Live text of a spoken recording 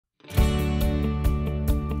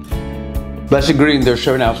Blessed greetings, dear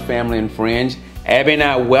Servant House family and friends. Abby and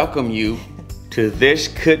I welcome you to this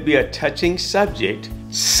could be a touching subject,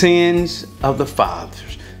 sins of the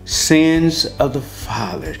fathers. Sins of the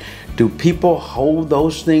fathers. Do people hold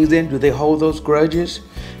those things in? Do they hold those grudges?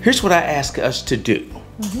 Here's what I ask us to do.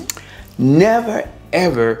 Never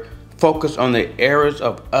ever focus on the errors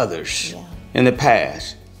of others in the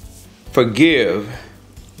past. Forgive,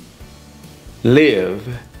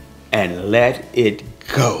 live, and let it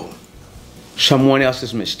go. Someone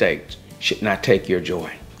else's mistakes should not take your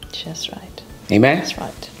joy. That's right. Amen? That's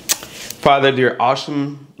right. Father, dear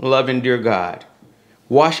awesome, loving, dear God,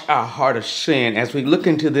 wash our heart of sin as we look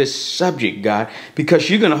into this subject, God, because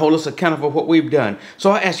you're going to hold us accountable for what we've done.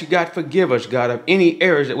 So I ask you, God, forgive us, God, of any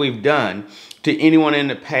errors that we've done to anyone in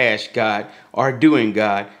the past, God, or doing,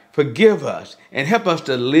 God. Forgive us and help us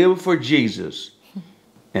to live for Jesus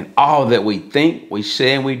in all that we think, we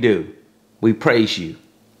say, and we do. We praise you.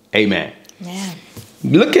 Amen. Yeah.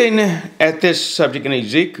 Looking at this subject in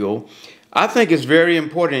Ezekiel, I think it's very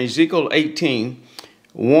important. Ezekiel 18,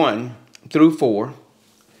 1 through 4,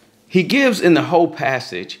 he gives in the whole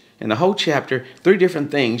passage, in the whole chapter, 3 different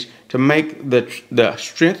things to make the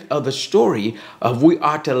strength of the story of we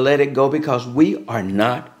ought to let it go because we are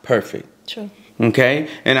not perfect. True. Okay?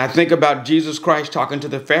 And I think about Jesus Christ talking to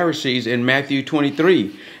the Pharisees in Matthew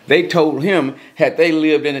 23. They told him, had they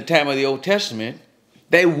lived in the time of the Old Testament,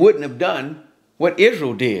 they wouldn't have done what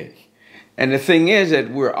Israel did. And the thing is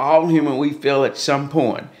that we're all human. We fail at some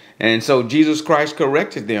point. And so Jesus Christ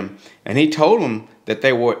corrected them. And he told them that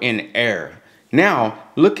they were in error. Now,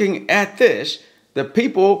 looking at this, the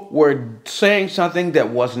people were saying something that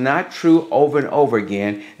was not true over and over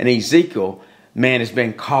again. And Ezekiel, man, has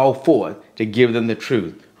been called forth to give them the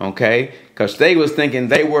truth. Okay? Because they was thinking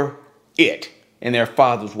they were it. And their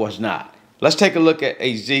fathers was not. Let's take a look at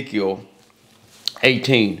Ezekiel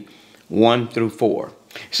 18, 1 through 4.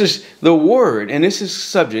 It says, the word, and this is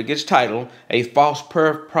subject, it's titled, A False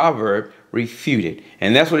Proverb Refuted.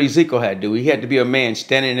 And that's what Ezekiel had to do. He had to be a man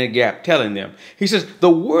standing in the gap telling them. He says,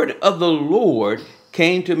 the word of the Lord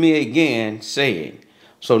came to me again, saying.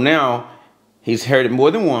 So now he's heard it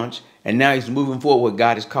more than once, and now he's moving forward what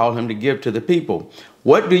God has called him to give to the people.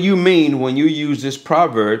 What do you mean when you use this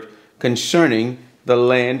proverb concerning the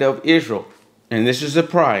land of Israel? And this is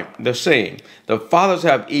the saying, the fathers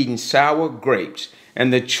have eaten sour grapes,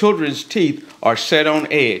 and the children's teeth are set on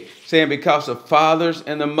edge. Saying because the fathers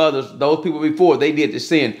and the mothers, those people before, they did the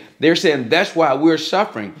sin. They're saying that's why we're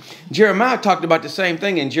suffering. Jeremiah talked about the same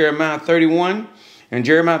thing in Jeremiah 31. In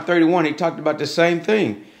Jeremiah 31, he talked about the same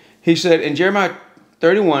thing. He said in Jeremiah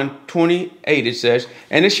 31, 28, it says,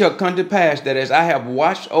 and it shall come to pass that as I have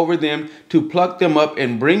watched over them to pluck them up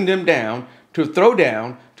and bring them down, to throw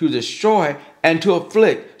down, to destroy, and to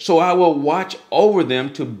afflict. So I will watch over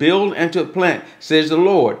them to build and to plant, says the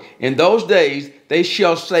Lord. In those days they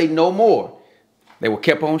shall say no more. They will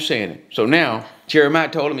keep on saying it. So now Jeremiah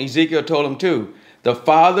told him, Ezekiel told him too. The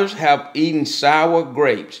fathers have eaten sour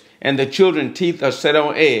grapes, and the children's teeth are set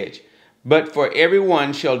on edge. But for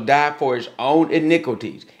everyone shall die for his own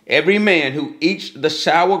iniquities. Every man who eats the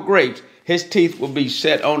sour grapes, his teeth will be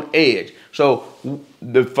set on edge. So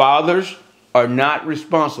the fathers are not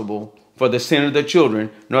responsible for the sin of the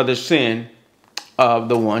children, nor the sin of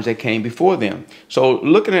the ones that came before them. So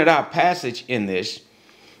looking at our passage in this,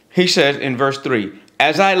 he says in verse 3,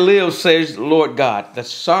 as I live, says the Lord God, the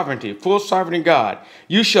sovereignty, full sovereignty God,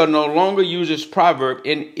 you shall no longer use this proverb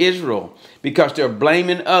in Israel, because they're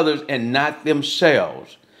blaming others and not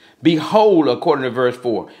themselves. Behold, according to verse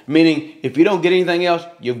 4, meaning if you don't get anything else,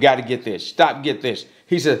 you've got to get this. Stop, get this.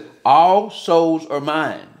 He says, all souls are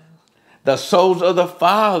mine. The souls of the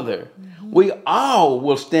Father. We all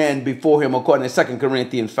will stand before him according to 2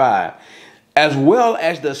 Corinthians 5. As well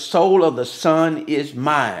as the soul of the Son is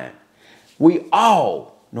mine. We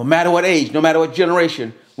all, no matter what age, no matter what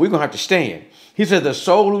generation, we're going to have to stand. He said the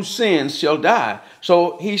soul who sins shall die.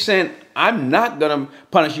 So he's saying, I'm not going to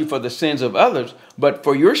punish you for the sins of others, but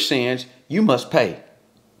for your sins, you must pay.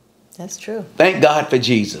 That's true. Thank God for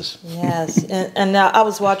Jesus. Yes. And now I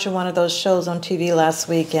was watching one of those shows on TV last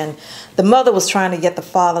week, and the mother was trying to get the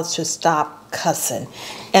father to stop cussing.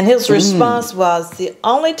 And his response was, the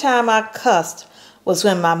only time I cussed was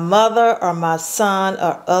when my mother or my son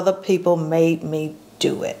or other people made me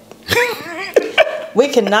do it. We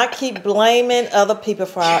cannot keep blaming other people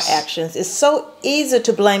for our actions. It's so easy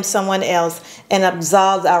to blame someone else and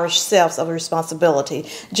absolve ourselves of responsibility.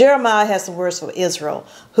 Jeremiah has the words for Israel,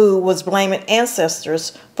 who was blaming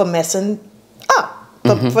ancestors for messing up,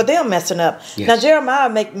 for them messing up. Yes. Now, Jeremiah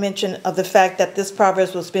make mention of the fact that this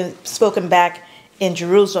proverb was being spoken back in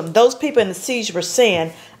Jerusalem. Those people in the siege were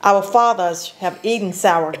saying, our fathers have eaten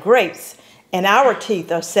sour grapes and our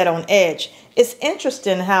teeth are set on edge. It's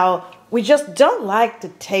interesting how we just don't like to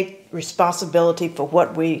take responsibility for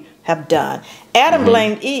what we have done. Adam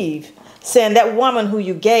blamed Eve, saying, that woman who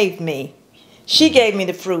you gave me, she gave me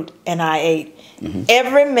the fruit and I ate.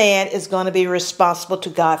 Every man is going to be responsible to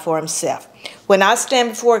God for himself. When I stand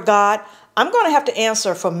before God, I'm going to have to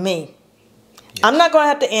answer for me. I'm not going to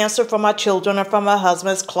have to answer for my children or for my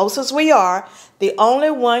husband, as close as we are. The only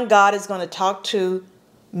one God is going to talk to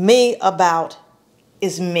me about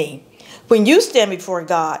is me. When you stand before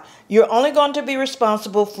God, you're only going to be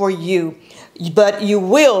responsible for you, but you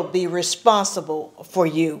will be responsible for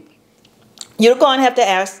you. You're going to have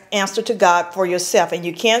to answer to God for yourself. And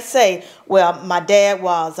you can't say, well, my dad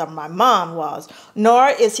was or my mom was. Nor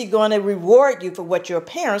is he going to reward you for what your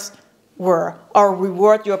parents were or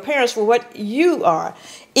reward your parents for what you are.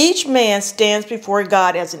 Each man stands before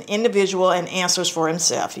God as an individual and answers for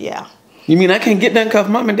himself. Yeah. You mean I can't get done because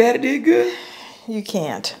mom and daddy did good? You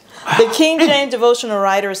can't. The King James devotional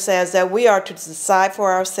writer says that we are to decide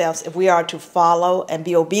for ourselves if we are to follow and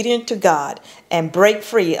be obedient to God and break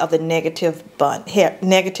free of the negative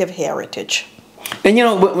heritage. And you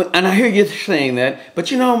know, and I hear you saying that,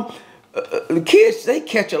 but you know, the kids, they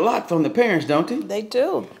catch a lot from the parents, don't they? They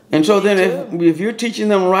do. And so then if you're teaching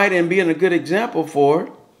them right and being a good example for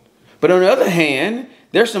it, but on the other hand,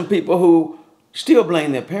 there's some people who still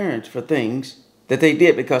blame their parents for things that they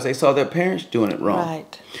did because they saw their parents doing it wrong.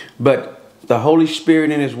 Right. But the Holy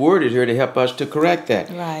Spirit in His Word is here to help us to correct that.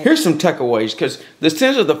 Right. Here's some takeaways, because the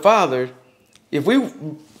sins of the father, if we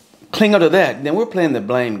cling to that, then we're playing the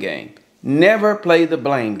blame game. Never play the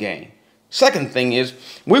blame game. Second thing is,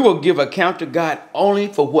 we will give account to God only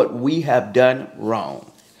for what we have done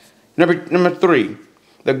wrong. Number three,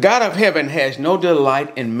 the God of heaven has no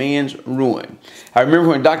delight in man's ruin. I remember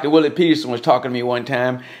when Dr. Willie Peterson was talking to me one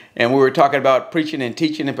time, and we were talking about preaching and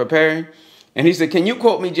teaching and preparing. And he said, can you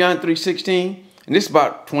quote me John 3:16? And this is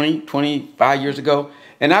about 25 years ago.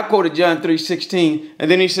 And I quoted John 3:16.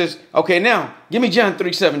 And then he says, okay, now give me John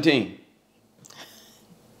 3:17.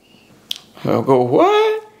 I'll go,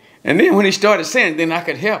 what? And then when he started saying it, then I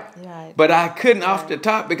could help. Right. But I couldn't off the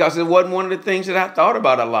top because it wasn't one of the things that I thought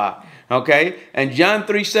about a lot. Okay, and John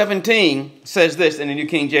 3:17 says this in the New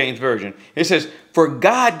King James Version. It says, for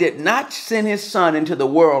God did not send his son into the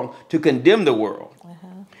world to condemn the world,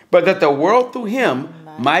 but that the world through him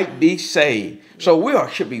might be saved. So we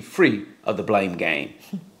should be free of the blame game.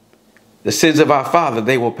 The sins of our father,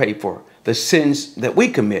 they will pay for. The sins that we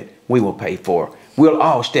commit, we will pay for. We'll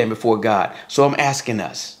all stand before God. So I'm asking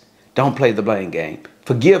us, don't play the blame game.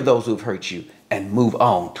 Forgive those who've hurt you and move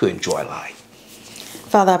on to enjoy life.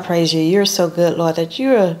 Father, I praise you. You're so good, Lord, that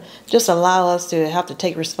you just allow us to have to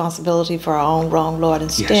take responsibility for our own wrong, Lord,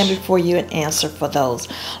 and stand before you and answer for those.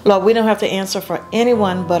 Lord, we don't have to answer for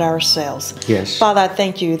anyone but ourselves. Yes. Father, I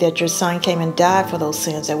thank you that your son came and died for those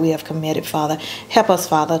sins that we have committed, Father. Help us,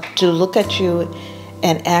 Father, to look at you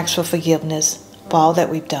and ask for forgiveness for all that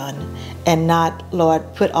we've done, and not,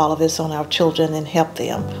 Lord, put all of this on our children and help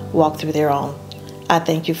them walk through their own. I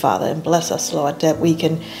thank you, Father, and bless us, Lord, that we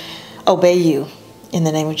can obey you. In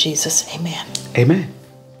the name of Jesus, amen. Amen.